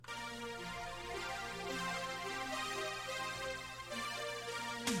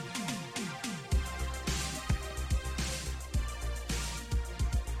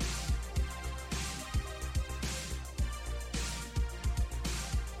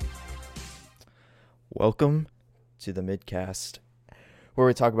Welcome to the Midcast, where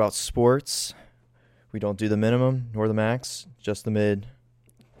we talk about sports. We don't do the minimum nor the max, just the mid.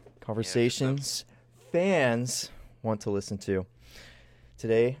 Conversations fans want to listen to.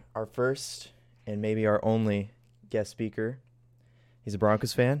 Today, our first and maybe our only guest speaker. He's a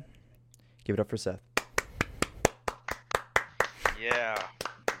Broncos fan. Give it up for Seth. Yeah,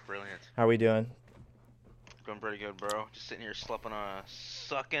 brilliant. How are we doing? Going pretty good, bro. Just sitting here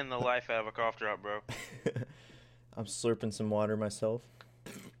sucking the life out of a cough drop, bro. I'm slurping some water myself.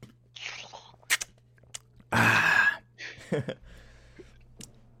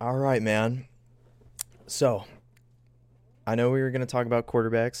 All right, man. So, I know we were going to talk about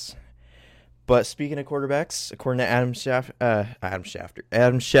quarterbacks, but speaking of quarterbacks, according to Adam Schefter.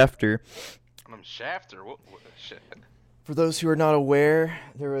 What shit? For those who are not aware,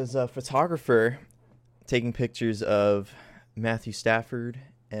 there was a photographer taking pictures of Matthew Stafford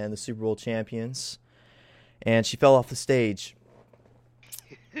and the Super Bowl champions, and she fell off the stage.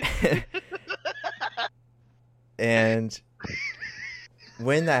 And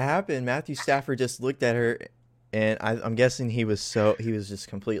when that happened, Matthew Stafford just looked at her, and I'm guessing he was just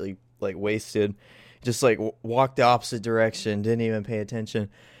completely wasted, just walked the opposite direction, didn't even pay attention.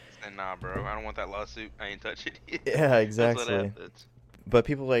 And nah, bro, I don't want that lawsuit. I ain't touching it. Yeah, exactly. But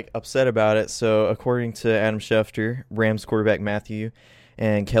people upset about it. So according to Adam Schefter, Rams quarterback Matthew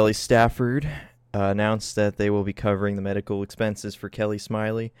and Kelly Stafford announced that they will be covering the medical expenses for Kelly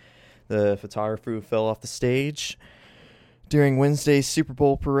Smiley, the photographer who fell off the stage during Wednesday's Super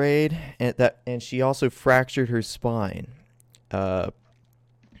Bowl parade, and she also fractured her spine.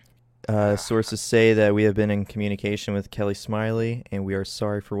 Sources say that we have been in communication with Kelly Smiley, and we are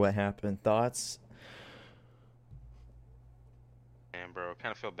sorry for what happened. Thoughts? Man, bro, I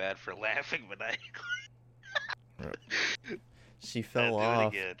kind of feel bad for laughing, but She fell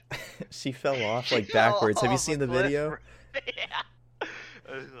off. She fell off backwards. Have you seen the video? Yeah. I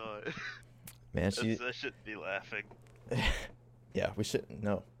saw it. Man, I shouldn't be laughing. Yeah,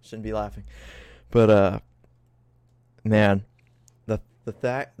 shouldn't be laughing. But man, the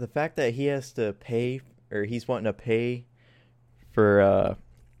fact that he has to pay, or he's wanting to pay for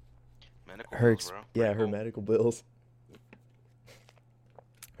her medical bills.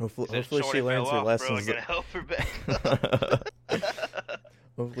 Hopefully she learns her lessons. Bro, I gotta help her back.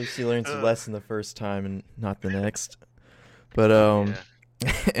 Hopefully she learns her lesson the first time and not the next. But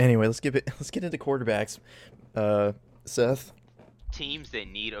anyway, let's get into quarterbacks. Seth. Teams that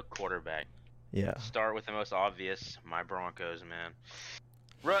need a quarterback. Yeah. Start with the most obvious. My Broncos, man.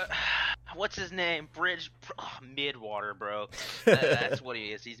 What's his name? Midwater, bro. That's what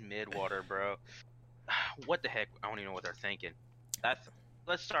he is. He's midwater, bro. What the heck? I don't even know what they're thinking.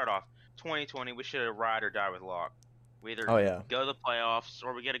 Let's start off. 2020, we should have ride or die with Locke. We either go to the playoffs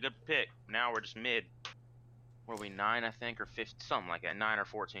or we get a good pick. Now we're just mid. What are we, 9, I think, or 15, something like that, 9 or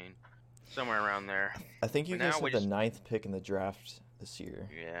 14, somewhere around there. I think you guys had the 9th pick in the draft this year.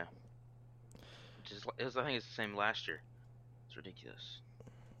 Yeah. I think it's the same last year. It's ridiculous.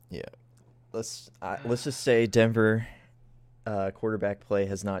 Yeah. Let's just say Denver quarterback play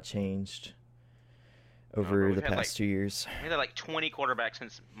has not changed over the past 2 years. We had 20 quarterbacks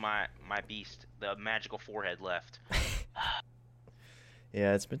since my beast, the magical forehead, left.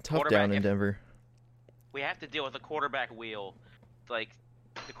 Yeah, it's been tough down in Denver. We have to deal with the quarterback wheel. The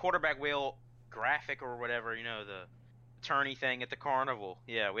quarterback wheel graphic or whatever, the tourney thing at the carnival.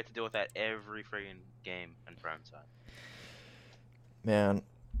 Yeah, we have to deal with that every friggin' game in prime time. Man,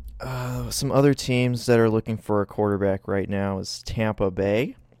 some other teams that are looking for a quarterback right now is Tampa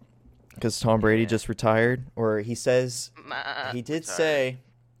Bay, because Tom Brady just retired, or he says he did say,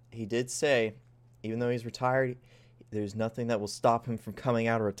 even though he's retired, there's nothing that will stop him from coming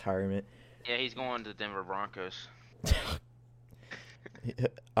out of retirement. Yeah, he's going to the Denver Broncos.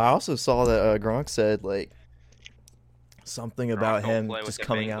 I also saw that Gronk said something about him just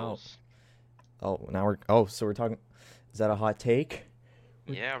coming out. So we're talking. Is that a hot take?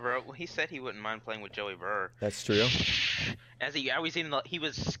 Yeah, bro. Well, he said he wouldn't mind playing with Joey Burr. That's true. He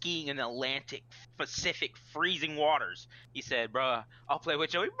was skiing in the Atlantic, Pacific, freezing waters. He said, "Bro, I'll play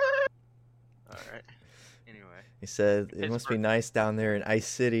with Joey Burr." All right. Anyway, he said it must be nice down there in Ice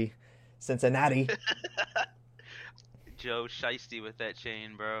City, Cincinnati. Joe Shiesty with that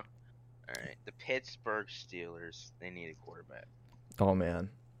chain, bro. All right, the Pittsburgh Steelers. They need a quarterback. Oh man,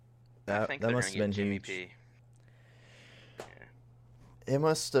 that must have been Jimmy huge. P. It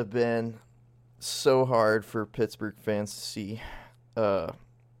must have been so hard for Pittsburgh fans to see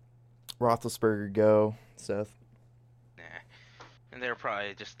Roethlisberger go, Seth. Nah. And they're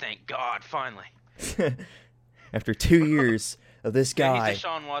probably just, thank God, finally. After 2 years of this guy. Yeah, he's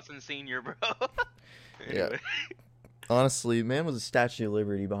Deshaun Watson Sr., bro. Anyway. Yeah. Honestly, man was a Statue of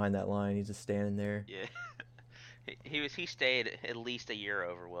Liberty behind that line. He's just standing there. Yeah. He stayed at least a year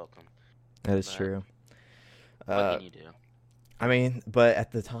over welcome. That is true. What can you do? I mean, but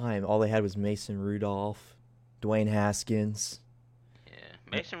at the time, all they had was Mason Rudolph, Dwayne Haskins. Yeah,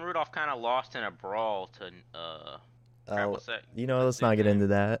 Mason Rudolph kind of lost in a brawl to what's that? You know, let's not get into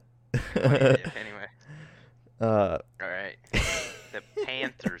that. Anyway. All right. The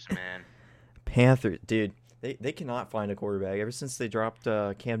Panthers, man. Panthers, dude. They cannot find a quarterback. Ever since they dropped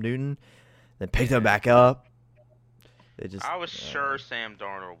Cam Newton, then picked him back up. I was sure Sam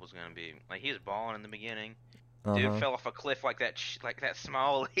Darnold was gonna be he was balling in the beginning. Dude fell off a cliff like that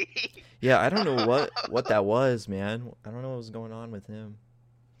small league. Yeah, I don't know what that was, man. I don't know what was going on with him.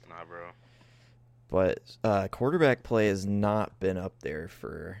 Nah, bro. But quarterback play has not been up there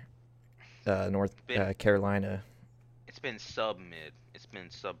for North Carolina. It's been sub-mid. It's been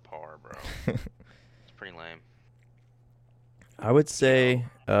subpar, bro. It's pretty lame. I would say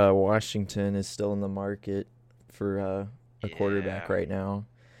Washington is still in the market for a quarterback right now.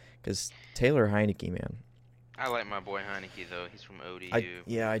 Because Taylor Heineke, man. I like my boy Heineke, though. He's from ODU. I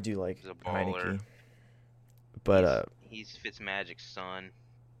do like He's a baller. Heineke. But he's Fitzmagic's son.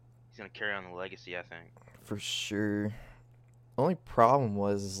 He's going to carry on the legacy, I think. For sure. Only problem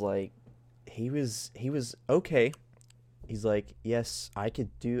was he was okay. He's like, yes, I could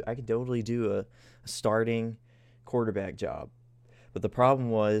totally do a starting quarterback job. But the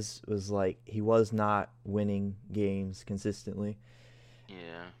problem was he was not winning games consistently.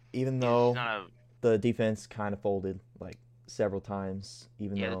 Yeah. Even though the defense kind of folded several times.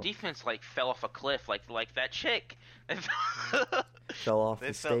 The defense fell off a cliff like that chick. Fell off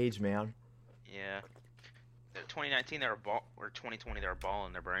the stage, man. Yeah. 2019 or 2020 they were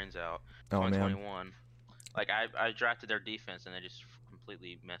balling their brains out. Oh, 2021. Man. I drafted their defense and they just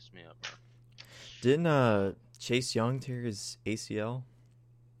completely messed me up, bro. Didn't Chase Young tear his ACL?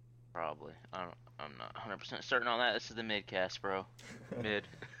 Probably. I'm not 100% certain on that. This is the mid-cast, bro. Mid.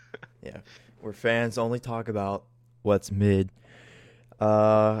 Yeah. Where fans only talk about what's mid.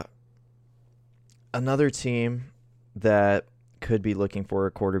 Another team that could be looking for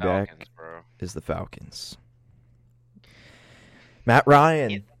a quarterback is the Falcons. Matt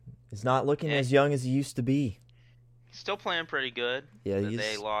Ryan is not looking as young as he used to be. Still playing pretty good. Yeah,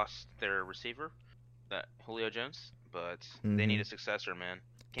 they lost their receiver, that Julio Jones, but they need a successor, man.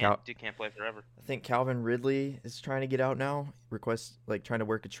 Can't play forever. I think Calvin Ridley is trying to get out now. Trying to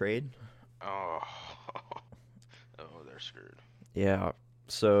work a trade. Oh, they're screwed. Yeah.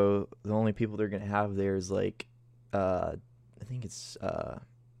 So the only people they're gonna have there is I think it's they're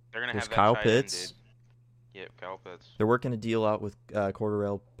gonna have Kyle Pitts. Yep, Kyle Pitts. They're working a deal out with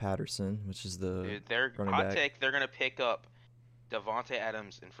Cordarrelle Patterson, which is the running back. Hot take. They're gonna pick up Devontae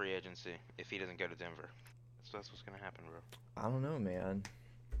Adams in free agency if he doesn't go to Denver. That's what's gonna happen, bro. I don't know, man.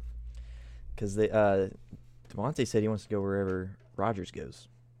 Because Devontae said he wants to go wherever Rodgers goes.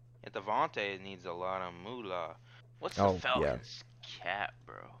 Yeah, Devontae needs a lot of moolah. What's the Falcons cap,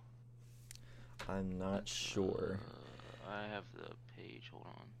 bro? I'm not sure. I have the page. Hold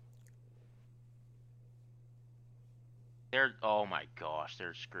on. Oh my gosh,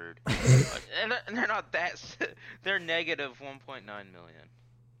 they're screwed. And they're not that. They're negative 1.9 million.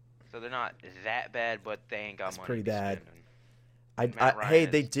 So they're not that bad, but they ain't got money. That's pretty bad. Hey,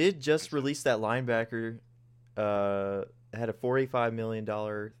 they did just release that linebacker. Had a $45 million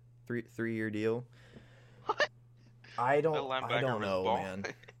three-year deal. What? I don't know, man.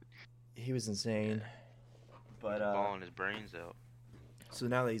 He was insane. But balling his brains out. So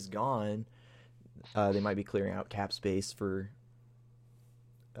now that he's gone, they might be clearing out cap space for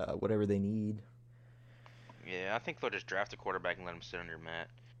whatever they need. Yeah, I think they'll just draft a quarterback and let him sit under Matt.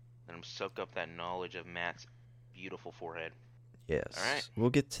 Let him soak up that knowledge of Matt's beautiful forehead. Yes. All right. We'll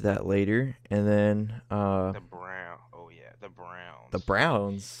get to that later. And then the Browns. Oh yeah, the Browns. The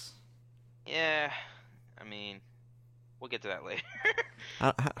Browns. Yeah. I mean, we'll get to that later.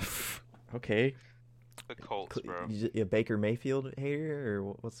 Okay. The Colts, bro. You a Baker Mayfield hater, or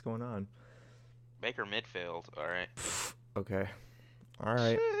what's going on? Baker Midfield. All right. Okay. All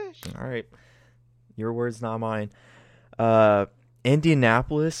right. Your words, not mine.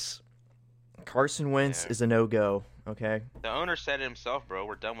 Indianapolis. Carson Wentz is a no-go. Okay. The owner said it himself, bro.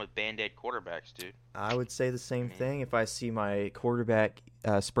 We're done with Band-Aid quarterbacks, dude. I would say the same thing if I see my quarterback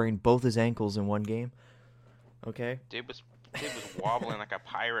sprain both his ankles in one game. Okay. Dude was wobbling like a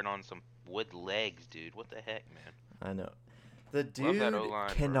pirate on some wood legs, dude. What the heck, man? I know. The dude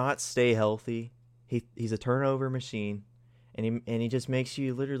cannot stay healthy. He's a turnover machine, and he just makes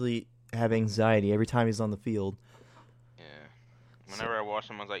you literally have anxiety every time he's on the field. Yeah. Whenever I watched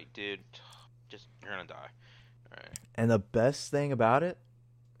him, I was like, dude, you're gonna die. All right. And the best thing about it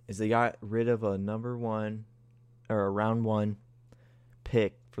is they got rid of a round one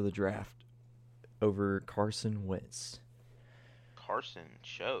pick for the draft over Carson Wentz. Carson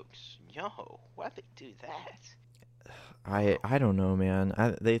chokes. Yo, why'd they do that? I don't know,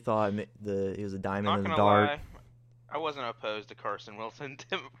 man. They thought it was a diamond in the dark. Lie, I wasn't opposed to Carson Wentz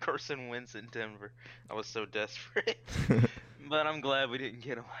in Denver. I was so desperate. But I'm glad we didn't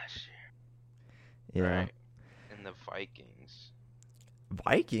get him last year. Yeah. Right. And the Vikings.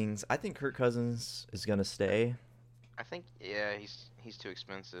 Vikings? I think Kirk Cousins is going to stay. I think, yeah, he's too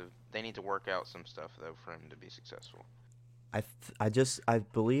expensive. They need to work out some stuff, though, for him to be successful. I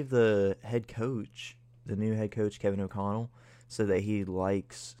believe the new head coach, Kevin O'Connell, said that he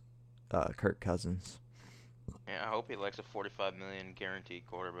likes Kirk Cousins. Yeah, I hope he likes a $45 million guaranteed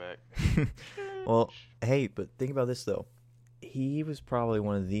quarterback. Well, hey, but think about this, though. He was probably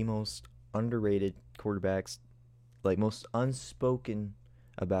one of the most underrated quarterbacks, like most unspoken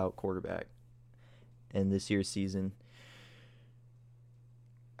about quarterback in this year's season.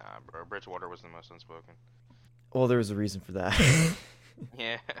 Bro, Bridgewater was the most unspoken. Well, there was a reason for that.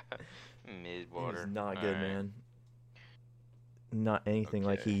 Yeah. Midwater. He's not good, man. Not anything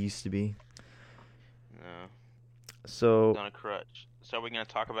like he used to be. No. So On a crutch. So are we going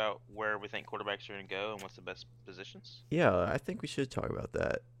to talk about where we think quarterbacks are going to go and what's the best positions? Yeah, I think we should talk about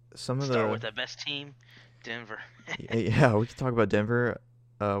that. Start with the best team, Denver. Yeah, we can talk about Denver.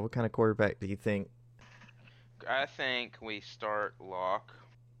 What kind of quarterback do you think? I think we start Locke.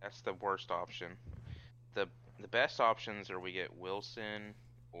 That's the worst option. The best options are we get Wilson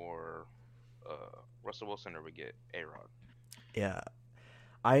or Russell Wilson, or we get Arron. Yeah,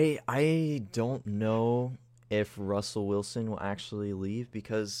 I don't know if Russell Wilson will actually leave,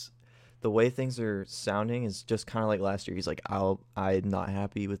 because the way things are sounding is just kind of like last year. He's like, I'm not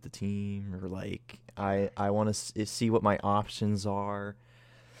happy with the team, or like I want to see what my options are.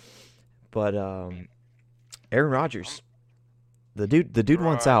 But Arron Rodgers, the dude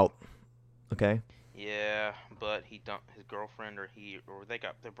wants out. Okay. Yeah, but his girlfriend or they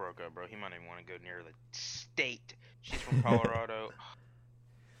broke up, bro. He might even want to go near the state. She's from Colorado.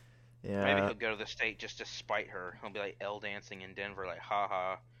 Yeah. Maybe he'll go to the state just to spite her. He'll be like L dancing in Denver, like,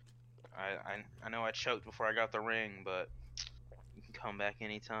 haha. I know I choked before I got the ring, but you can come back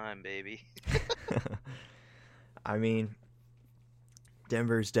anytime, baby. I mean,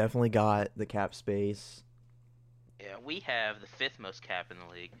 Denver's definitely got the cap space. Yeah, we have the 5th most cap in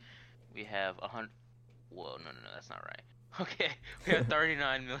the league. We have 100. Whoa, no, that's not right. Okay, we have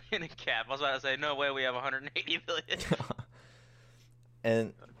 39 million in cap. I was about to say, no way, we have 180 million.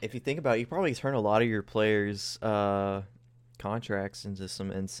 And if you think about it, you probably turn a lot of your players' contracts into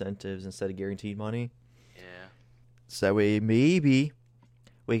some incentives instead of guaranteed money. Yeah. So that way, maybe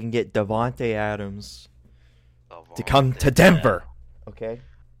we can get Davante Adams to come to Denver. Okay.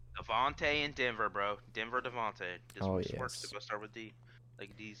 Davante in Denver, bro. Denver Davante. Yes. Works. Go start with D.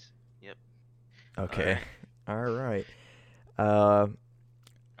 Like D's. Yep. Okay. All right.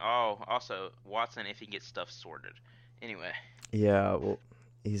 Also, Watson, if he gets stuff sorted. Anyway. Yeah, well,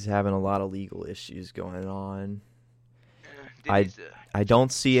 he's having a lot of legal issues going on. I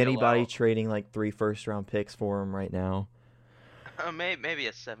don't see anybody trading like 3 first-round picks for him right now. Maybe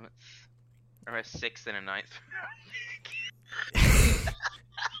a 7th or a 6th and a 9th.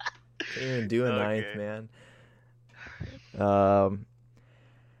 Can't even do a 9th, man.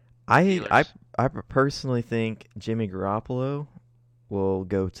 I personally think Jimmy Garoppolo will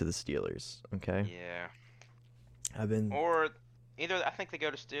go to the Steelers. Okay. Yeah. Or either I think they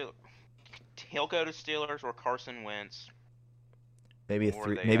go to Steelers. He'll go to Steelers or Carson Wentz. Maybe a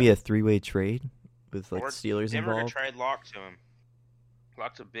 3-way trade with like Steelers Denver involved. To trade Locke to him.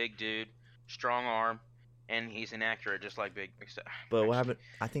 Locke's a big dude, strong arm, and he's inaccurate, just like big. But what happened?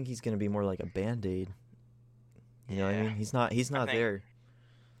 I think he's going to be more like a Band-Aid. You know what I mean? He's not there.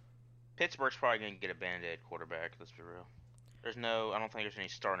 Pittsburgh's probably going to get a Band-Aid quarterback. Let's be real. I don't think there's any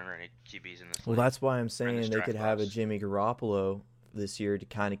starting or any QBs in this league. Well, that's why I'm saying they could have a Jimmy Garoppolo this year to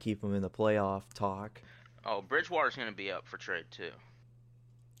kind of keep him in the playoff talk. Oh, Bridgewater's going to be up for trade too.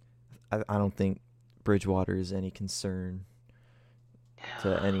 I don't think Bridgewater is any concern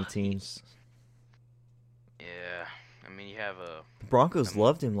to any teams. Yeah, I mean you have a. The Broncos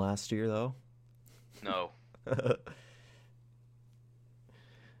loved him last year, though. No. Oh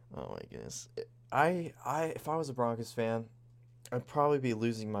my goodness! If I was a Broncos fan, I'd probably be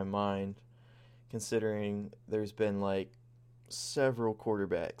losing my mind, considering there's been like several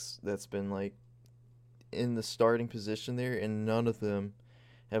quarterbacks that's been like in the starting position there, and none of them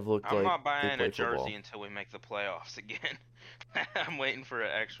have looked I'm like not they buying play a jersey football. until we make the playoffs again. I'm waiting for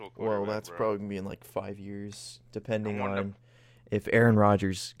an actual Well, quarterback, that's bro. probably going to be in like 5 years, depending I wanted on if Arron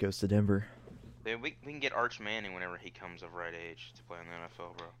Rodgers goes to Denver. Dude, we can get Arch Manning whenever he comes of right age to play in the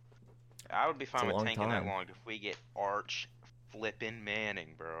NFL, bro. I would be It's a fine with long tanking that time. long if we get Arch flipping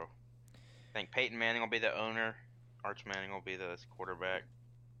Manning, bro. I think Peyton Manning will be the owner. Arch Manning will be the quarterback.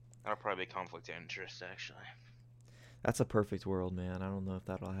 That'll probably be conflict of interest, actually. That's a perfect world, man. I don't know if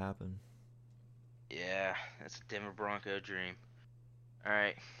that'll happen. Yeah, that's a Denver Bronco dream. All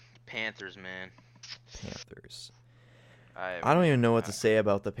right, Panthers, man. Panthers. I I don't even know what to say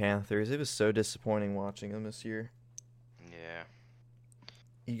about the Panthers. It was so disappointing watching them this year. Yeah.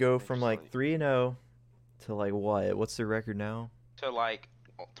 You go They from just, like 3-0 to like what? What's their record now? To like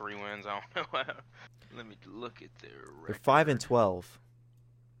 3 wins. I don't know. Let me look at their record. They're 5-12.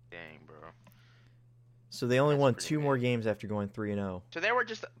 Dang, bro. So they only That's won pretty 2 more bad. games after going 3-0. So they were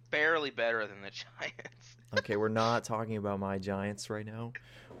just barely better than the Giants. Okay, we're not talking about my Giants right now.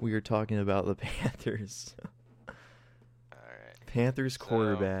 We are talking about the Panthers. All right. Panthers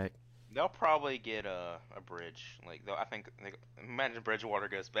quarterback. They'll probably get a bridge. Like I think imagine Bridgewater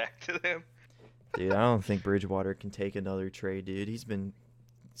goes back to them. Dude, I don't think Bridgewater can take another trade, dude. He's been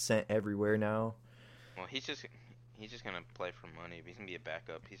sent everywhere now. Well, he's just gonna play for money. If he's gonna be a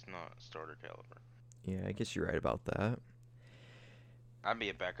backup, he's not starter caliber. Yeah, I guess you're right about that. I'd be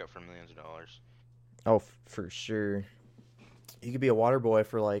a backup for millions of dollars. Oh, for sure. You could be a water boy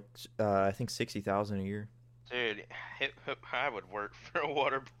for like I think $60,000 a year. Dude, I would work for a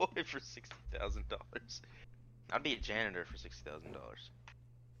water boy for $60,000. I'd be a janitor for $60,000.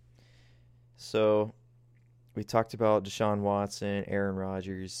 So, we talked about Deshaun Watson, Arron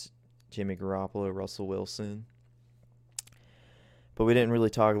Rodgers, Jimmy Garoppolo, Russell Wilson. But we didn't really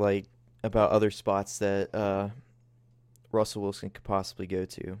talk like about other spots that Russell Wilson could possibly go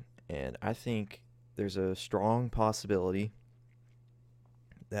to. And I think there's a strong possibility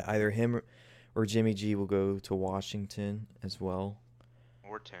that either him or Jimmy G will go to Washington as well.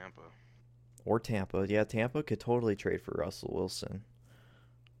 Or Tampa. Or Tampa. Yeah, Tampa could totally trade for Russell Wilson.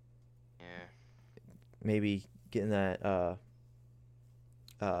 Yeah. Maybe getting that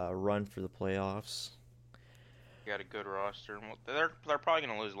run for the playoffs. Got a good roster. They're probably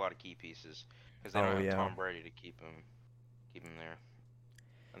going to lose a lot of key pieces because they don't have Tom Brady to keep him there.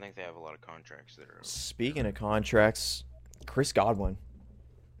 I think they have a lot of contracts that are. Speaking of contracts, Chris Godwin.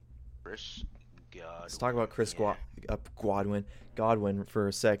 Let's talk about Chris Godwin for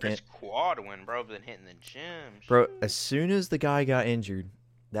a second. Chris Godwin, bro, been hitting the gym. Bro, as soon as the guy got injured,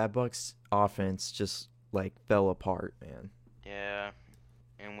 that Bucs offense just like fell apart, man. Yeah,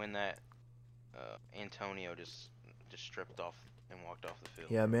 and when that Antonio just stripped off and walked off the field.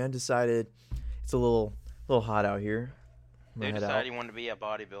 Yeah, man decided it's a little hot out here. Dude decided he wanted to be a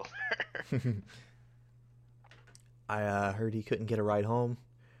bodybuilder. I heard he couldn't get a ride home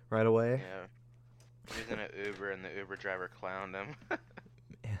right away. Yeah. He was in an Uber and the Uber driver clowned him.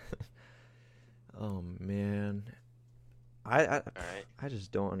 Oh man. I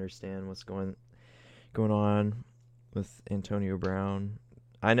just don't understand what's going on with Antonio Brown.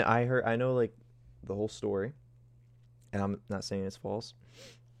 I know like the whole story, and I'm not saying it's false.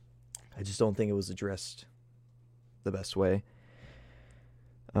 I just don't think it was addressed the best way.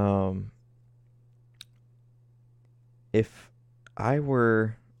 If I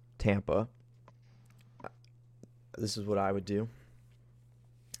were Tampa, this is what I would do.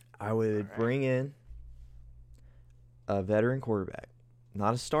 I would bring in a veteran quarterback,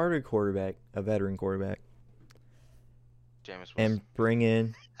 not a starter quarterback, a veteran quarterback. Jameis Winston. And bring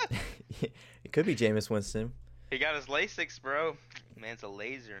in it could be Jameis Winston. He got his LASIX, bro. Man's a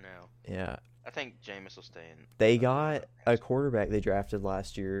laser now. Yeah. I think Jameis will stay in. They got a quarterback they drafted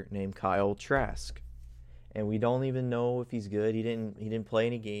last year named Kyle Trask. And we don't even know if he's good. He didn't play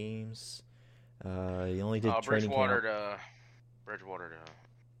any games. He only did training camp. Bridgewater to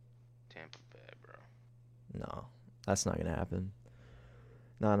Tampa Bay, bro. No, that's not gonna happen.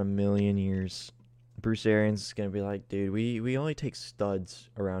 Not in a million years. Bruce Arians is gonna be like, dude, we only take studs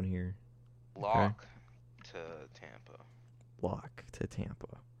around here. Lock to Tampa. Lock to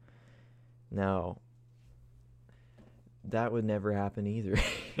Tampa. No, that would never happen either.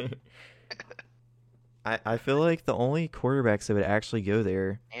 I feel like the only quarterbacks that would actually go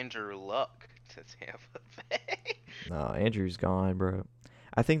there. Andrew Luck to Tampa Bay. No, Andrew's gone, bro.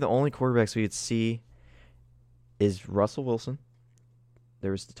 I think the only quarterbacks we could see is Russell Wilson.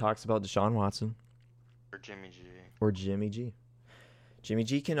 There was the talks about Deshaun Watson. Or Jimmy G. Or Jimmy G. Jimmy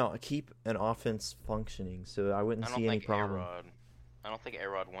G can keep an offense functioning, so I wouldn't see any problem. I don't think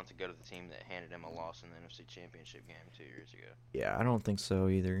A-Rod wants to go to the team that handed him a loss in the NFC Championship game 2 years ago. Yeah, I don't think so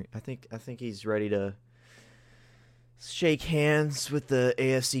either. I think he's ready to shake hands with the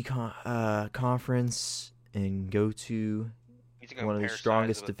AFC conference and go to one of the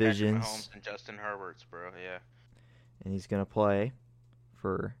strongest divisions. Mahomes and Justin Herbert's, bro. Yeah. And he's gonna play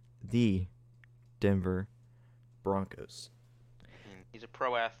for the Denver Broncos. And he's a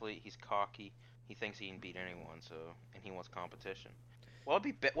pro athlete. He's cocky. He thinks he can beat anyone. And he wants competition. What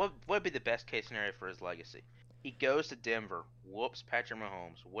would be the best case scenario for his legacy? He goes to Denver, whoops Patrick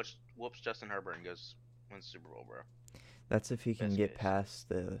Mahomes, whoops Justin Herbert, and wins the Super Bowl, bro. That's if he can get past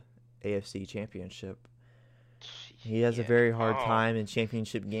the AFC Championship. He has a very hard time in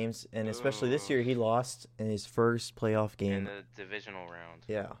championship games, and especially this year, he lost in his first playoff game. In the divisional round.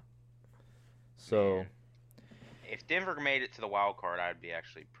 Yeah. So, man, if Denver made it to the wild card, I'd be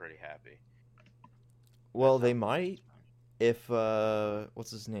actually pretty happy. Well, they might if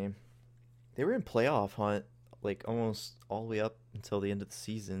what's his name? They were in playoff hunt like almost all the way up until the end of the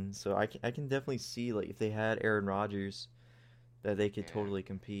season. So I can definitely see like if they had Arron Rodgers that they could totally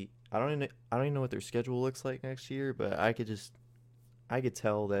compete. I don't even know what their schedule looks like next year, but I could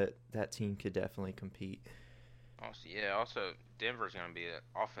tell that team could definitely compete. Also Denver's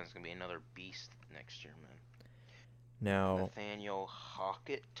offense gonna be another beast next year, man. Now, Nathaniel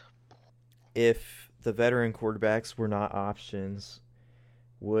Hackett. If the veteran quarterbacks were not options,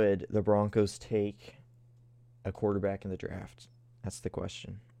 would the Broncos take a quarterback in the draft? That's the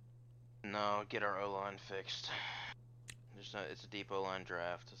question. No, get our O-line fixed. It's a deep O-line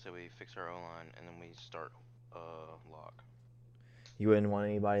draft, so we fix our O-line and then we start Lock. You wouldn't want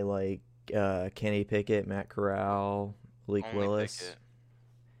anybody like Kenny Pickett, Matt Corral, Malik Willis.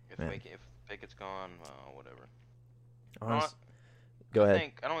 Pickett. If Pickett's gone, whatever. Go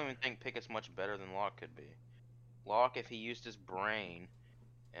ahead. I don't even think Pickett's much better than Locke could be. Locke, if he used his brain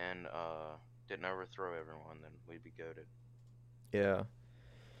and didn't overthrow everyone, then we'd be goated. Yeah.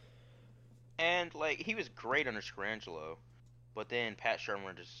 And like he was great under Scarangelo, but then Pat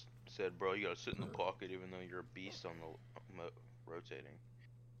Shermer just said, "Bro, you gotta sit in the pocket, even though you're a beast on the rotating."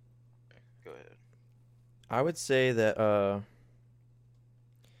 Okay, go ahead. I would say that if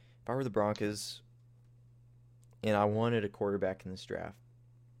I were the Broncos and I wanted a quarterback in this draft,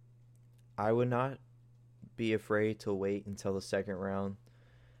 I would not be afraid to wait until the second round.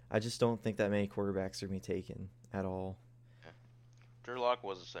 I just don't think that many quarterbacks are going to be taken at all. Yeah. Drew Lock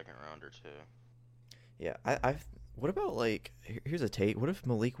was a second rounder too. Yeah, what about like here's a take. What if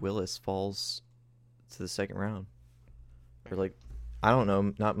Malik Willis falls to the second round? Or like I don't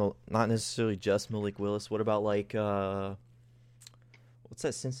know, not necessarily just Malik Willis. What about like what's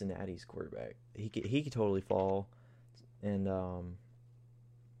that Cincinnati's quarterback? He could totally fall, and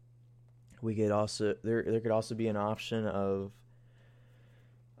we could also there could also be an option of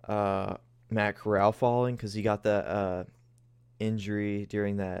Matt Corral falling because he got that injury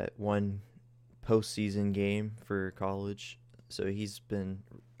during that one postseason game for college, so he's been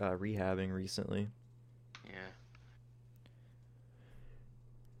rehabbing recently. Yeah.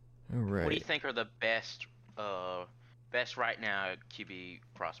 All right. What do you think are the best right now QB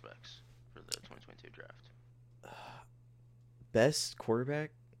prospects for the 2022 draft? Best quarterback?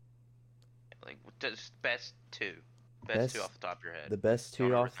 Like just best two off the top of your head. The best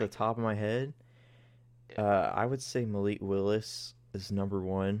two off the top of my head? Yeah. I would say Malik Willis is number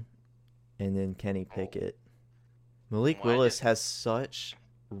one, and then Kenny Pickett. Malik Willis has such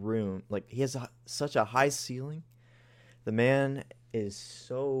room. Like, he has such a high ceiling. The man is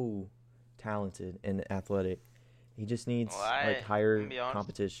so talented and athletic. He just needs higher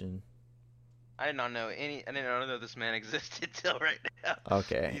competition. I did not know this man existed till right now.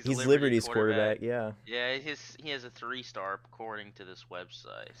 Okay, he's Liberty's quarterback. Yeah. Yeah, he has a 3-star according to this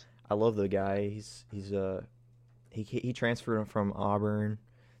website. I love the guy. He transferred from Auburn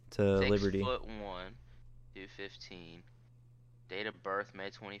to Liberty. 6'1", 215. Date of birth May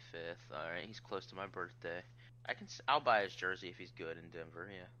 25th. All right, he's close to my birthday. I'll buy his jersey if he's good in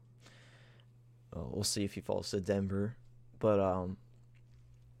Denver. Yeah. We'll see if he falls to Denver, but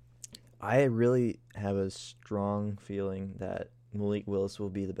I really have a strong feeling that Malik Willis will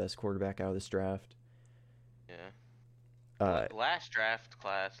be the best quarterback out of this draft. Yeah. Last draft,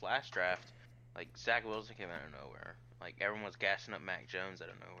 like Zach Wilson came out of nowhere. Like everyone was gassing up Mac Jones out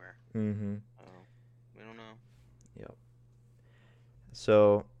of nowhere. Mm-hmm. We don't know. Yep.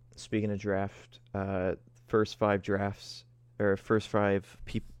 So speaking of draft, first five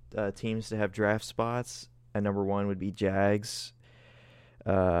teams to have draft spots. At number 1 would be Jags.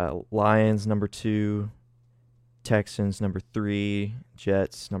 Lions number 2, Texans number 3,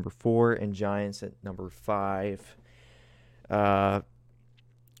 Jets number 4, and Giants at number 5. Who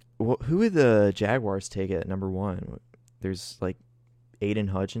would the Jaguars take at number 1? There's like Aiden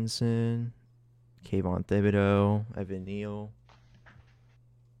Hutchinson, Kayvon Thibodeau, Evan Neal.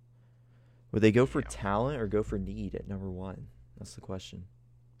 Would they go for talent or go for need at number 1? That's the question.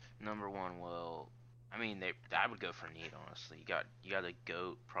 Number 1, well, I mean, I would go for need, honestly. You got a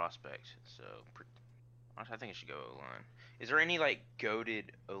GOAT prospect, so I think it should go O-line. Is there any like goated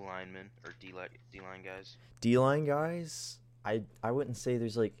O-linemen or D-line guys? D-line guys? I wouldn't say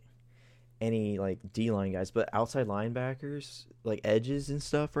there's like any like D-line guys, but outside linebackers, like edges and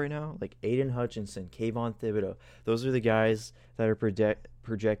stuff right now, like Aiden Hutchinson, Kayvon Thibodeau, those are the guys that are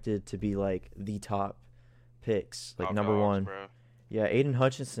projected to be like the top picks, like number dogs, 1. Bro. Yeah, Aiden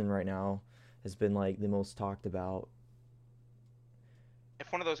Hutchinson right now has been like the most talked about.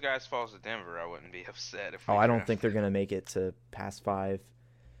 If one of those guys falls to Denver, I wouldn't be upset. I don't think they're gonna make it to past 5.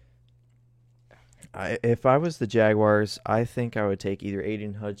 If I was the Jaguars, I think I would take either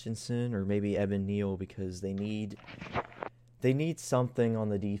Aiden Hutchinson or maybe Evan Neal because they need something on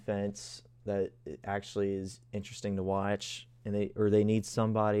the defense that actually is interesting to watch, and they need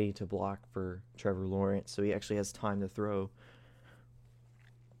somebody to block for Trevor Lawrence so he actually has time to throw.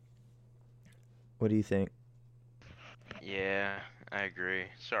 What do you think? Yeah, I agree.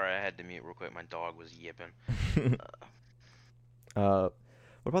 Sorry, I had to mute real quick. My dog was yipping.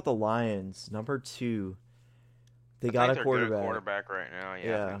 What about the Lions? Number 2. They I got think a they're quarterback. good at quarterback right now.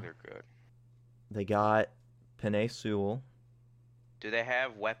 Yeah, I think they're good. They got Penei Sewell. Do they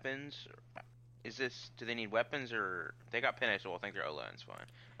have weapons? Do they need weapons or they got Penei Sewell? I think their O-line's fine.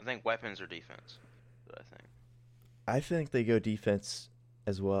 I think weapons or defense. I think they go defense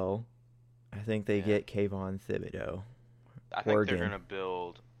as well. I think they get Kayvon Thibodeau. I think they're gonna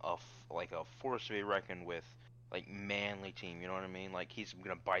build a force to be reckoned with, like manly team. You know what I mean? Like he's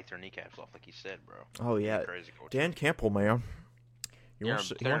gonna bite their kneecaps off, like he said, bro. Oh yeah, crazy coach. Dan Campbell, man. He wants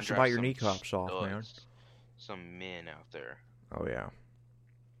to bite your kneecaps off, man. Some men out there. Oh yeah.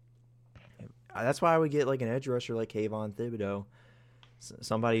 That's why I would get like an edge rusher like Kayvon Thibodeau.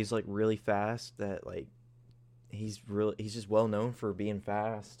 Somebody who's like really fast that like. He's just well known for being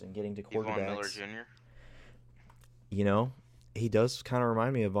fast and getting to quarterbacks. Von Miller Jr. You know, he does kind of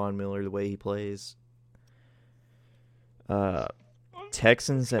remind me of Von Miller the way he plays.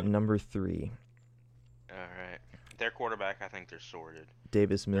 Texans at number 3. All right, their quarterback. I think they're sorted.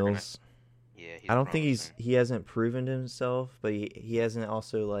 Davis Mills. I don't think he hasn't proven himself, but he hasn't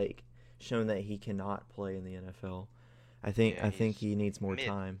also like shown that he cannot play in the NFL. I think he needs more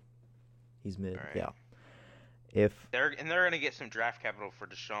time. He's mid. Right. Yeah. They're gonna get some draft capital for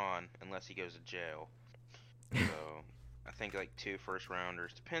Deshaun unless he goes to jail. So I think like 2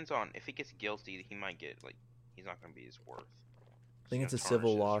 first-rounders. Depends on if he gets guilty, he might get like he's not gonna be his worth. I think it's a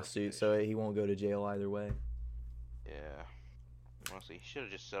civil lawsuit, so he won't go to jail either way. Yeah. Honestly, he should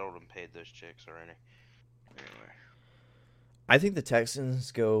have just settled and paid those chicks already. Anyway. I think the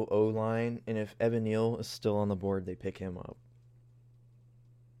Texans go O-line, and if Evan Neal is still on the board, they pick him up.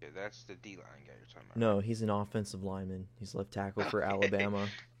 Yeah, that's the D-line guy you're talking about. No, he's an offensive lineman. He's left tackle for Alabama.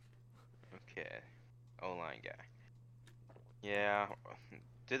 Okay. O-line guy. Yeah.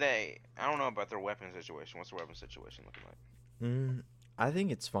 I don't know about their weapon situation. What's their weapon situation looking like? I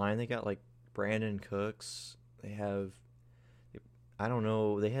think it's fine. They got, like, Brandon Cooks. They have, I don't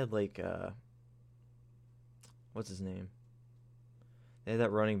know, they had, like, what's his name? They had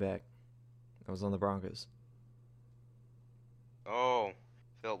that running back that was on the Broncos. Oh,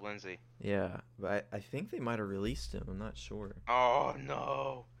 Philip Lindsay. Yeah, but I think they might have released him. I'm not sure. Oh,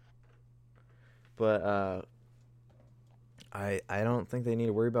 no. But I don't think they need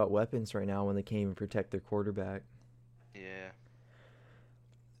to worry about weapons right now when they can't even protect their quarterback. Yeah.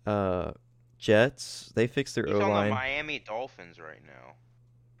 Jets, they fixed their O-line. He's on the Miami Dolphins right now.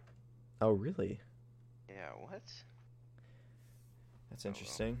 Oh, really? Yeah, what? That's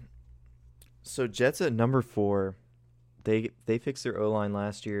interesting. So Jets at number 4, they fixed their O-line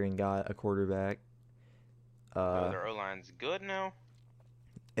last year and got a quarterback. Their O-line's good now?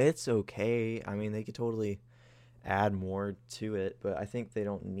 It's okay. I mean, they could totally add more to it, but I think they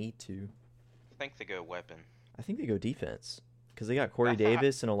don't need to. I think they go weapon. I think they go defense because they got Corey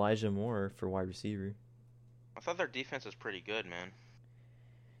Davis and Elijah Moore for wide receiver. I thought their defense was pretty good, man.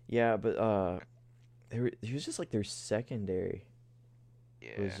 Yeah, but it was just like their secondary.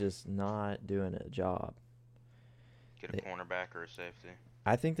 Yeah. Was just not doing a job. Get a cornerback or a safety.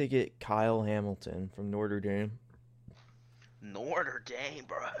 I think they get Kyle Hamilton from Notre Dame. Notre Dame,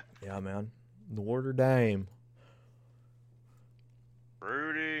 bro. Yeah, man. Notre Dame.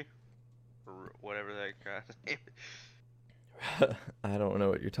 Rudy. Or whatever that guy's name is. I don't know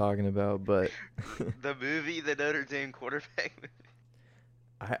what you're talking about, but The movie, the Notre Dame quarterback movie.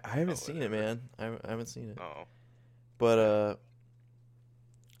 I haven't seen it, man. I haven't seen it. Oh. But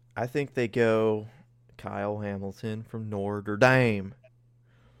I think they go Kyle Hamilton from Notre Dame.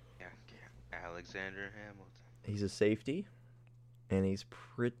 Yeah, Alexander Hamilton. He's a safety, and he's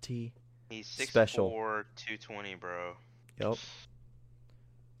pretty He's 6'4", special. 220, bro. Yep.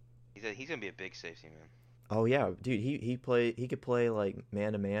 He's gonna be a big safety, man. Oh yeah, dude. He could play like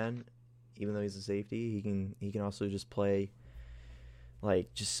man to man, even though he's a safety. He can also just play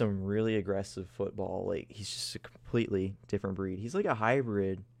like just some really aggressive football. Like he's just a completely different breed. He's like a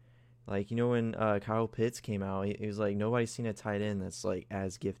hybrid. Like when Kyle Pitts came out, he was like nobody's seen a tight end that's like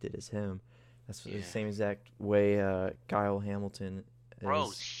as gifted as him. That's the same exact way Kyle Hamilton is.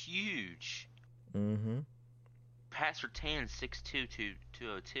 Bro's huge. Mm-hmm. Pass retain 6'2",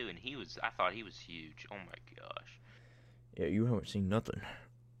 202, and I thought he was huge. Oh my gosh. Yeah, you haven't seen nothing.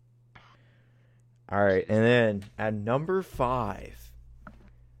 All right, and then at number 5,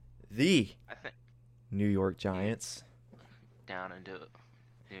 the New York Giants. Down into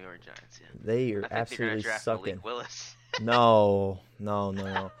New York Giants. Yeah. They are absolutely sucking. Malik Willis. No.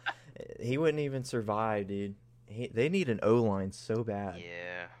 He wouldn't even survive, dude. They need an O-line so bad.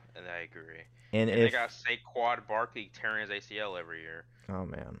 Yeah, and I agree. And they got Saquon Barkley tearing his ACL every year. Oh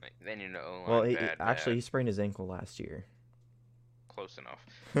man. They need an O-line. Well, he sprained his ankle last year. Close enough.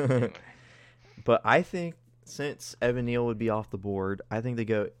 Anyway. But I think since Evan Neal would be off the board, I think they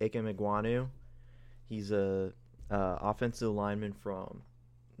go Ike Ekwonu. He's a offensive lineman from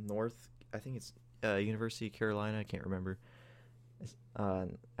I think it's University of Carolina. I can't remember.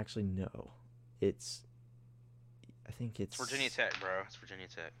 Actually, no. I think it's Virginia Tech, bro. It's Virginia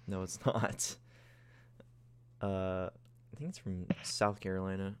Tech. No, it's not. I think it's from South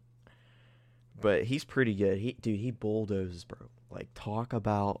Carolina. But he's pretty good. He bulldozes, bro. Like, talk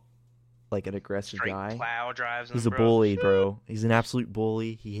about like an aggressive Straight guy. Plow drives him, He's a bully, bro. He's an absolute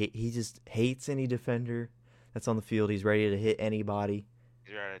bully. He just hates any defender that's on the field. He's ready to hit anybody.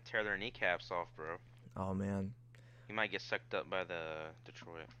 He's ready to tear their kneecaps off, bro. Oh man. He might get sucked up by the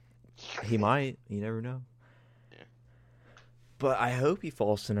Detroit. He might. You never know. Yeah. But I hope he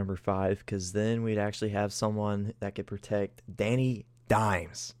falls to number 5, because then we'd actually have someone that could protect Danny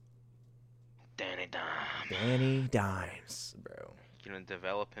Dimes. Danny Dimes, bro. You gonna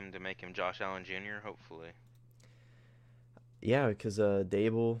develop him to make him Josh Allen Jr., hopefully. Yeah, because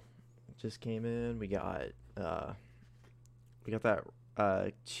Dable just came in. We got that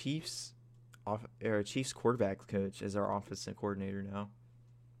Chiefs quarterback coach as our offensive coordinator now.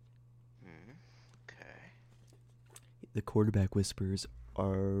 Okay. The quarterback whispers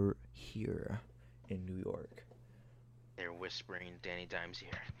are here in New York. They're whispering Danny Dimes'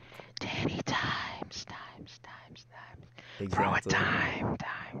 ear. Danny Dimes. Exactly. Throw a dime.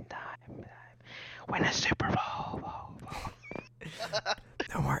 Win a Super Bowl.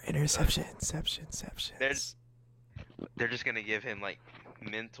 No more interceptions. They're just gonna give him like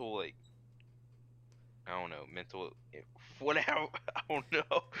mental, whatever. I don't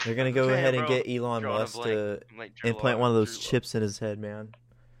know. They're gonna go ahead and get Elon Musk to implant one of those chips in his head, man.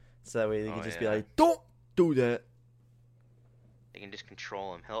 So that way they can just be like, "Don't do that." They can just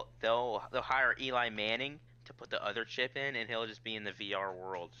control him. They'll hire Eli Manning to put the other chip in, and he'll just be in the VR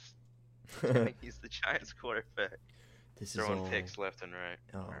world. He's the Giants quarterback. Throwing picks left and right.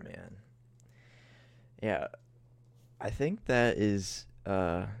 Oh man. Yeah, I think that is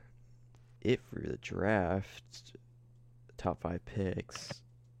it for the draft. Top 5 picks.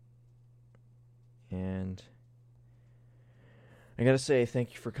 And I gotta say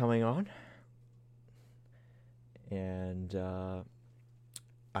thank you for coming on. And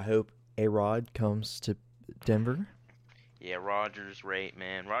I hope A-Rod comes to Denver. Yeah, Rodgers rate,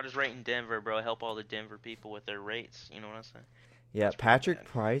 man. Rodgers rate in Denver, bro. Help all the Denver people with their rates. You know what I'm saying? Yeah, That's Patrick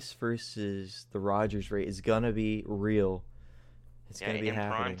Price versus the Rodgers rate is gonna be real. It's gonna be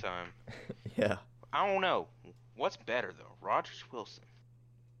happening. In prime time. Yeah. I don't know. What's better though, Rodgers or Wilson?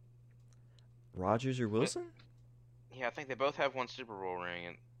 Rodgers or Wilson? Yeah, I think they both have 1 Super Bowl ring,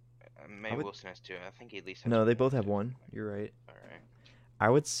 and maybe Wilson has 2. I think he at least has No, 2. they both have 1. You're right. All right. I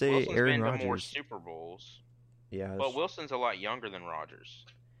would say Wilson's Aaron been Rodgers. to more Super Bowls. Yeah. But Wilson's a lot younger than Rodgers.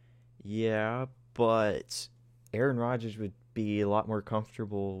 Yeah, but Aaron Rodgers would be a lot more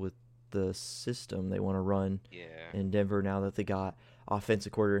comfortable with the system they want to run in Denver now that they got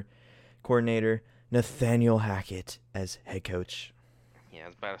offensive coordinator Nathaniel Hackett as head coach. Yeah, I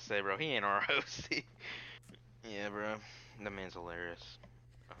was about to say, bro, he ain't our OC. Yeah, bro, that man's hilarious.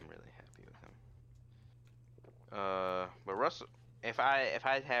 I'm really happy with him. But if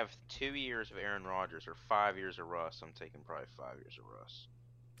I have 2 years of Aaron Rodgers or 5 years of Russ, I'm taking probably 5 years of Russ.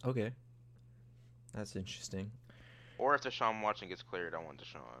 Okay. That's interesting. Or if Deshaun Watson gets cleared, I want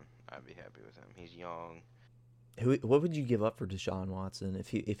Deshaun. I'd be happy with him. He's young. What would you give up for Deshaun Watson if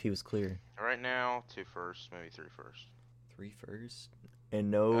he was clear? Right now, 2 firsts, maybe 3 firsts. 3 firsts? And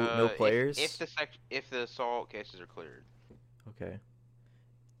no players? If the assault cases are cleared. Okay.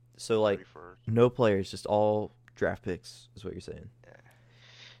 So like 3 firsts. no players, just all draft picks is what you're saying. Yeah.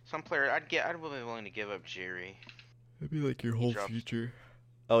 Some player I'd be willing to give up Jerry. That'd be like your whole future.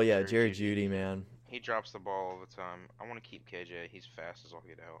 Oh yeah, Jerry Jeudy, man. He drops the ball all the time. I want to keep KJ. He's fast as all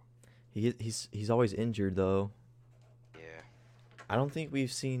get out. He's always injured though. Yeah. I don't think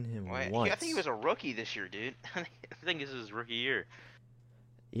we've seen him once. I think he was a rookie this year, dude. I think this is his rookie year.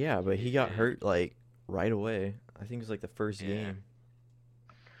 Yeah, but he got hurt like right away. I think it was like the first game.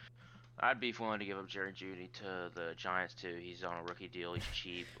 I'd be willing to give up Jerry Jeudy to the Giants too. He's on a rookie deal. He's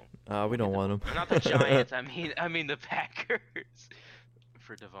cheap. We don't want him. Not the Giants. I mean the Packers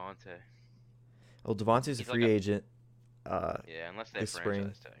for Devontae. Well, Devontae's a free agent. Yeah, unless they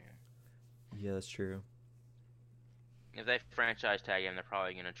franchise tag him. Yeah, that's true. If they franchise tag him, they're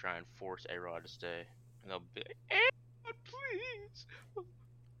probably gonna try and force A-Rod to stay. And they'll be like, A-Rod, please.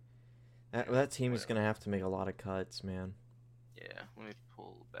 That team is gonna have to make a lot of cuts, man. Yeah, let me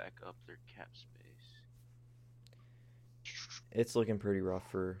pull back up their cap space. It's looking pretty rough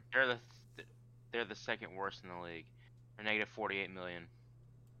for. They're the second worst in the league. They're negative $48 million.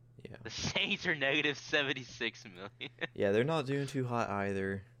 Yeah. The Saints are negative $76 million. Yeah, they're not doing too hot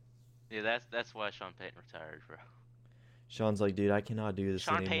either. Yeah, that's why Sean Payton retired, bro. Sean's like, dude, I cannot do this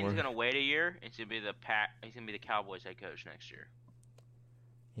anymore. Sean Payton's gonna wait a year, and he's gonna be the Cowboys head coach next year.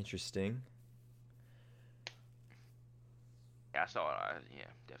 Interesting. Yeah, I saw it. Yeah,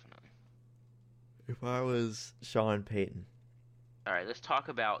 definitely. If I was Sean Payton. All right, let's talk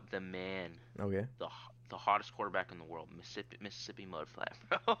about the man. Okay. The hottest quarterback in the world, Mississippi Mudflap,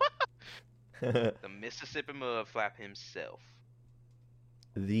 bro. The Mississippi Mudflap himself.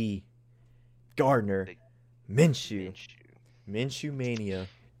 The Gardner Minshew. Minshew mania.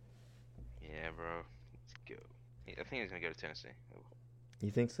 Yeah, bro. Let's go. I think he's gonna go to Tennessee.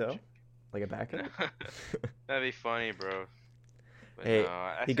 You think so? Like a backup? That'd be funny, bro. But hey,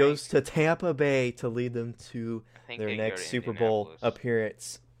 he goes to Tampa Bay to lead them to their next Super Bowl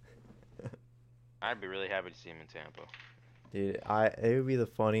appearance. I'd be really happy to see him in Tampa. Dude, it would be the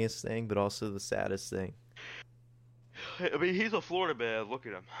funniest thing, but also the saddest thing. I mean, he's a Florida man. Look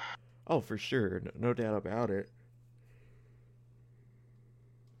at him. Oh, for sure. No doubt about it.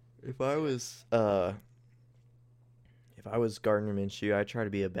 If I was Gardner Minshew, I'd try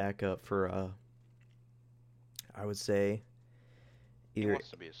to be a backup for I would say either. He wants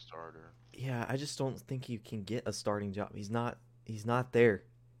to be a starter. Yeah, I just don't think you can get a starting job. He's not there.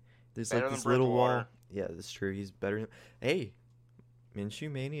 There's better like this little wall. Yeah, that's true. He's better. Hey,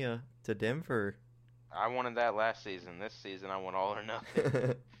 Minshew mania to Denver. I wanted that last season. This season, I want all or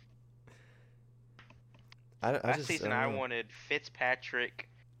nothing. Last season, I wanted Fitzpatrick.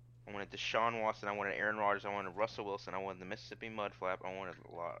 I wanted Deshaun Watson. I wanted Aaron Rodgers. I wanted Russell Wilson. I wanted the Mississippi Mudflap. I wanted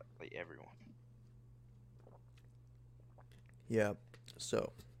a lot, like everyone. Yeah.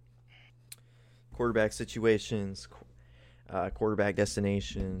 So, quarterback situations, quarterback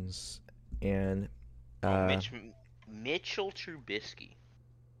destinations, and Mitchell Trubisky.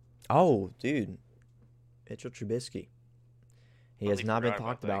 Oh, dude, Mitchell Trubisky. He has not been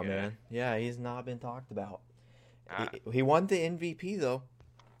talked about, man. Yeah, he's not been talked about. He won the MVP though.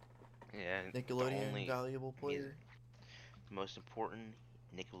 Yeah, Nickelodeon valuable player. The most important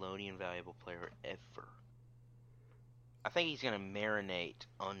Nickelodeon valuable player ever. I think he's gonna marinate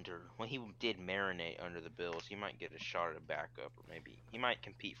under. When he did marinate under the Bills, he might get a shot at a backup, or maybe he might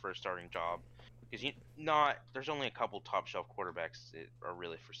compete for a starting job. Because there's only a couple top shelf quarterbacks that are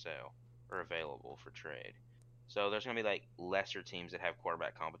really for sale or available for trade. So there's gonna be like lesser teams that have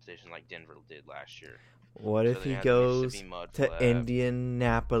quarterback competition, like Denver did last year. What if he goes to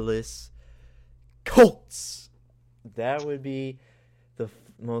Indianapolis Colts? That would be the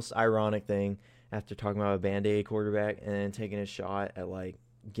most ironic thing after talking about a Band-Aid quarterback and then taking a shot at like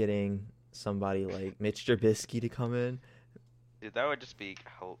getting somebody like Mitch Trubisky to come in. Dude, that would just be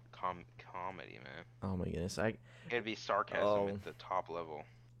comedy, man. Oh my goodness, it'd be sarcasm at the top level.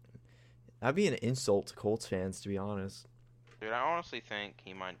 That'd be an insult to Colts fans, to be honest. Dude, I honestly think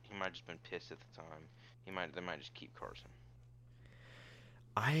he might just been pissed at the time. They might just keep Carson.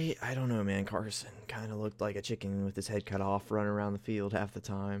 I don't know, man. Carson kind of looked like a chicken with his head cut off, running around the field half the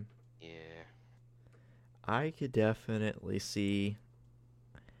time. Yeah. I could definitely see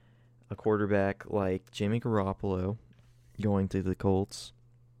a quarterback like Jimmy Garoppolo going to the Colts.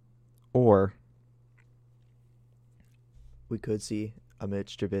 Or we could see a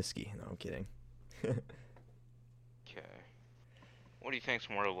Mitch Trubisky. No, I'm kidding. Okay. What do you think's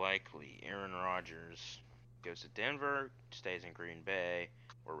more likely? Arron Rodgers goes to Denver, stays in Green Bay,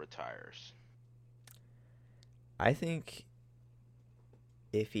 or retires? I think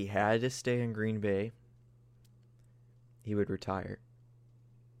if he had to stay in Green Bay, he would retire.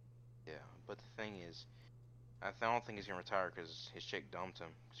 Yeah, but the thing is, I don't think he's gonna retire because his chick dumped him.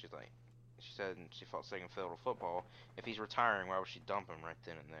 She said she felt sick and failed to football. If he's retiring, why would she dump him right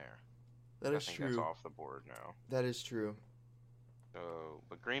then and there? That is I think true. that's off the board now. That is true. So,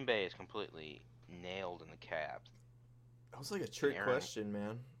 but Green Bay is completely nailed in the cap. That was like a trick question,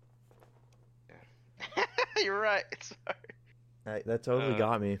 man. Yeah. You're right. Sorry. That totally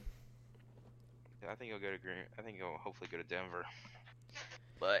got me. I think he'll go to I think he'll hopefully go to Denver.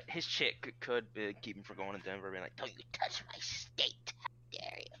 But his chick could keep him from going to Denver, being like, "Don't you touch my state? How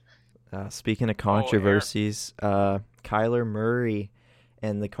dare you?" Speaking of controversies, Kyler Murray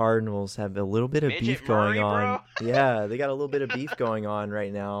and the Cardinals have a little bit of beef going on. Yeah, they got a little bit of beef going on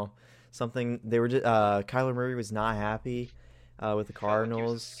right now. Kyler Murray was not happy with the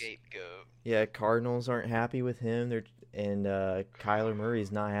Cardinals. Like scapegoat. Yeah, Cardinals aren't happy with him. Kyler Murray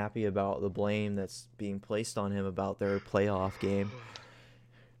is not happy about the blame that's being placed on him about their playoff game.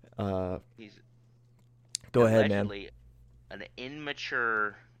 He's go ahead, man. An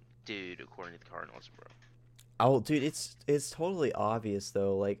immature dude, according to the Cardinals, bro. Oh, dude, it's totally obvious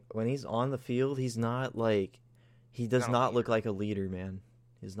though. Like when he's on the field, he's not like he does not look like a leader, man.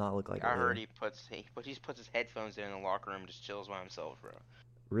 He does not look like. I heard he puts his headphones in the locker room and just chills by himself, bro.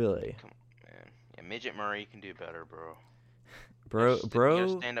 Really? Come on, man. Yeah, Midget Murray can do better, bro. Bro, you gotta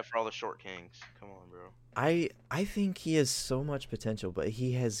stand up for all the short kings. Come on, bro. I think he has so much potential, but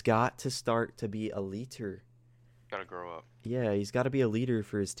he has got to start to be a leader. Gotta grow up. Yeah, he's got to be a leader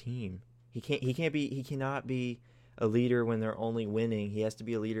for his team. He cannot be a leader when they're only winning. He has to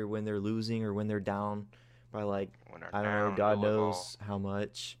be a leader when they're losing or when they're down by I don't know, God knows how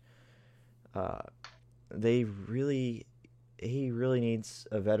much. He really needs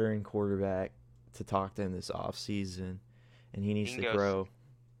a veteran quarterback to talk to him this offseason, and he needs to grow.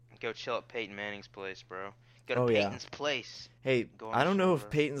 Go chill at Peyton Manning's place, bro. Go to Peyton's place. Hey, I don't know if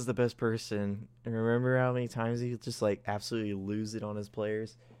Peyton's the best person. And remember how many times he just absolutely lose it on his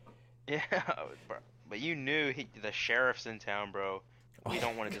players? Yeah, bro. But you knew the sheriff's in town, bro. We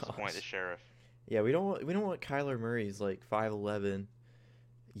don't want to disappoint the sheriff. Yeah, we don't want Kyler Murray's 5'11"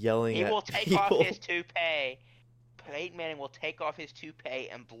 yelling at people. He will take off his toupee. Peyton Manning will take off his toupee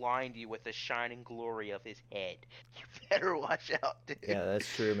and blind you with the shining glory of his head. You better watch out, dude. Yeah,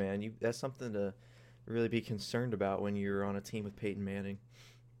 that's true, man. That's something to really be concerned about when you're on a team with Peyton Manning.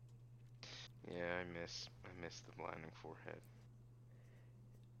 Yeah, I miss the blinding forehead.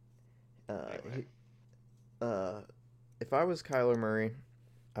 Anyway. If I was Kyler Murray,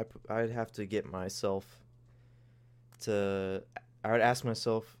 I'd have to get myself to. I would ask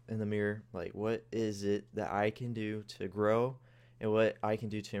myself in the mirror, what is it that I can do to grow, and what I can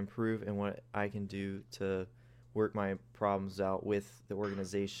do to improve, and what I can do to work my problems out with the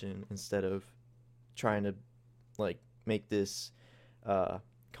organization instead of trying to make this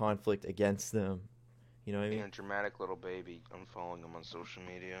conflict against them. You know what I mean? Being a dramatic little baby, unfollowing him on social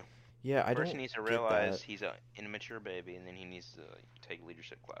media. Yeah, I don't. First, he needs to realize he's an immature baby, and then he needs to take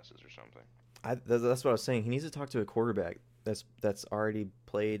leadership classes or something. That's what I was saying. He needs to talk to a quarterback that's already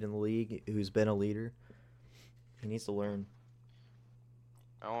played in the league, who's been a leader. He needs to learn.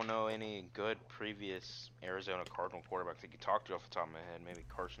 I don't know any good previous Arizona Cardinal quarterbacks that you talk to off the top of my head. Maybe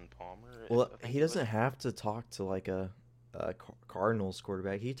Carson Palmer. Well, he doesn't have to talk to a Cardinals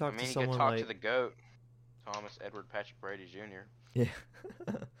quarterback. He talked to someone he could talk to the GOAT, Thomas Edward Patrick Brady Jr. Yeah.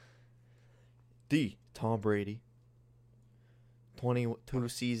 The Tom Brady. 22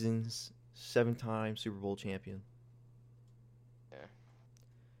 seasons, 7-time Super Bowl champion. Yeah.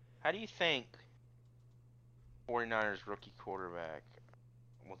 How do you think 49ers rookie quarterback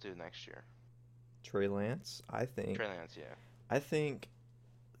will do next year? Trey Lance, I think. Trey Lance, yeah. I think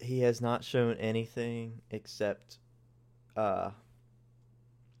he has not shown anything except what's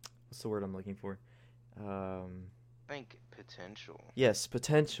the word I'm looking for? I think potential. Yes,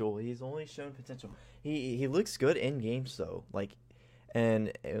 potential. He's only shown potential. He looks good in games though.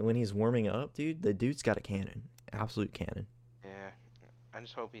 And when he's warming up, dude, the dude's got a cannon. Absolute cannon. Yeah. I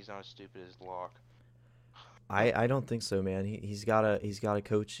just hope he's not as stupid as Locke. I don't think so, man. He's got a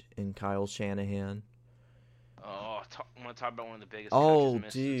coach in Kyle Shanahan. Oh, I want to talk about one of the biggest. Oh,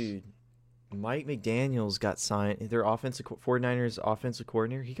 dude. Mike McDaniels got signed. Their 49ers offensive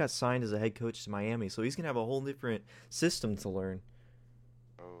coordinator. He got signed as a head coach to Miami, so he's gonna have a whole different system to learn.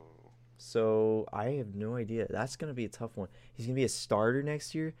 Oh. So I have no idea. That's gonna be a tough one. He's gonna be a starter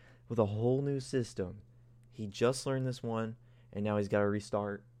next year with a whole new system. He just learned this one, and now he's got to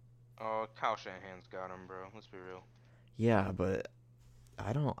restart. Oh, Kyle Shanahan's got him, bro. Let's be real. Yeah, but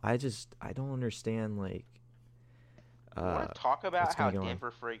I don't understand, like. Want to talk about how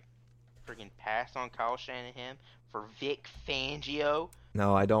Denver freaking passed on Kyle Shanahan for Vic Fangio?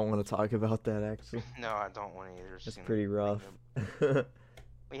 No, I don't want to talk about that, actually. No, I don't want to either. It's pretty rough.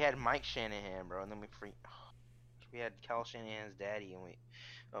 We had Mike Shanahan, bro, and then we had Kyle Shanahan's daddy, and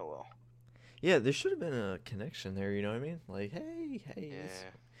oh well. Yeah, there should have been a connection there. You know what I mean? Like, hey.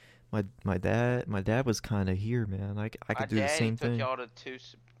 Yeah. My dad was kind of here, man. I could do the same thing. My daddy took y'all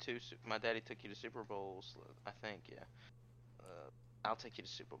to my daddy took you to Super Bowls, I think. Yeah. I'll take you to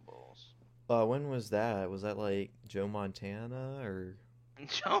Super Bowls. When was that? Was that like Joe Montana or?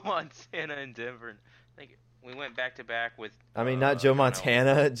 Joe Montana in Denver. I think we went back to back with. I mean, not Joe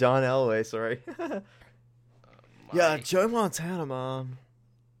Montana, John Elway. Sorry. Yeah, Joe Montana, Mom.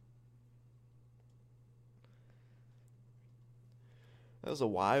 That was a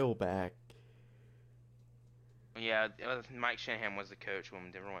while back. Yeah, Mike Shanahan was the coach when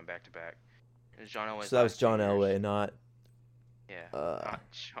Denver went back to back. It was John Elway. So that was John Elway, not. Yeah. Not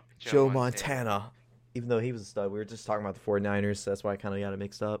Joe Montana. Even though he was a stud, we were just talking about the 49ers, so that's why I kind of got it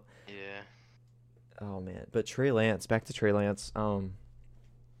mixed up. Yeah. Oh man, but Trey Lance, back to Trey Lance.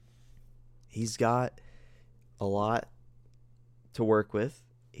 He's got a lot to work with.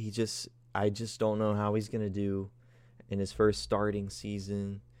 I just don't know how he's gonna do in his first starting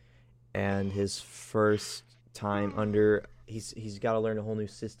season and his first time under. He's got to learn a whole new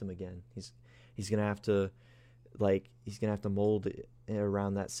system again. He's gonna have to mold it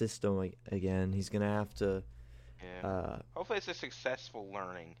around that system again. He's gonna have to. Yeah. Hopefully it's a successful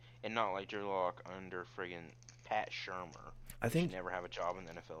learning and not like Drew Lock under friggin' Pat Shurmur. I think he should never have a job in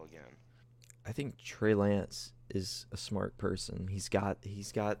the NFL again. I think Trey Lance is a smart person. He's got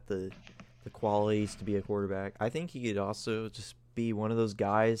the qualities to be a quarterback. I think he could also just be one of those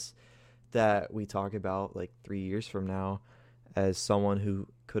guys that we talk about like 3 years from now as someone who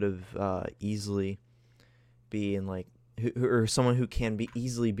could have easily be in like or someone who can be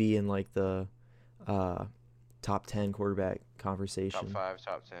easily be in like the top 10 quarterback conversation. Top 5,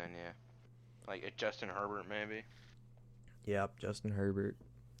 top 10, yeah. Like a Justin Herbert maybe. Yep, Justin Herbert,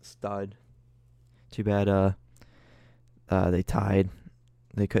 stud. Too bad they tied.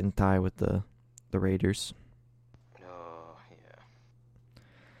 They couldn't tie with the Raiders. Oh, yeah.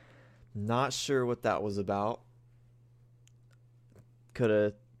 Not sure what that was about. Could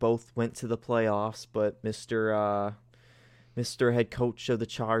have both went to the playoffs, but Mr. Head Coach of the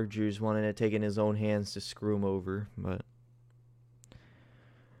Chargers wanted to take in his own hands to screw him over. But,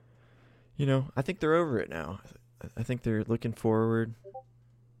 I think they're over it now. I think they're looking forward.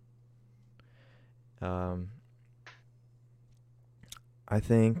 I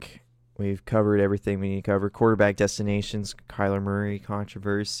think we've covered everything we need to cover. Quarterback destinations, Kyler Murray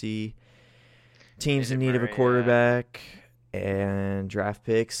controversy, teams in need of a quarterback, and draft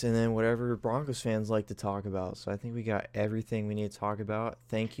picks, and then whatever Broncos fans like to talk about. So I think we got everything we need to talk about.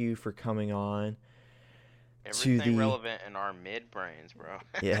 Thank you for coming on. Everything relevant in our mid-brains, bro.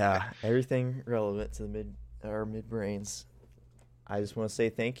 Yeah, everything relevant to our mid-brains. I just want to say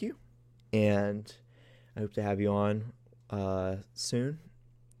thank you, and I hope to have you on soon.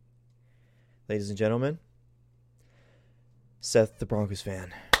 Ladies and gentlemen, Seth, the Broncos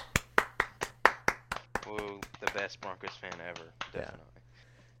fan. Woo, the best Broncos fan ever. Definitely.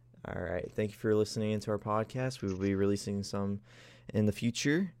 Yeah. All right. Thank you for listening to our podcast. We will be releasing some in the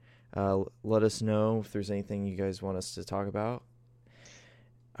future. Let us know if there's anything you guys want us to talk about.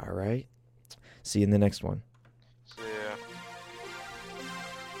 All right. See you in the next one.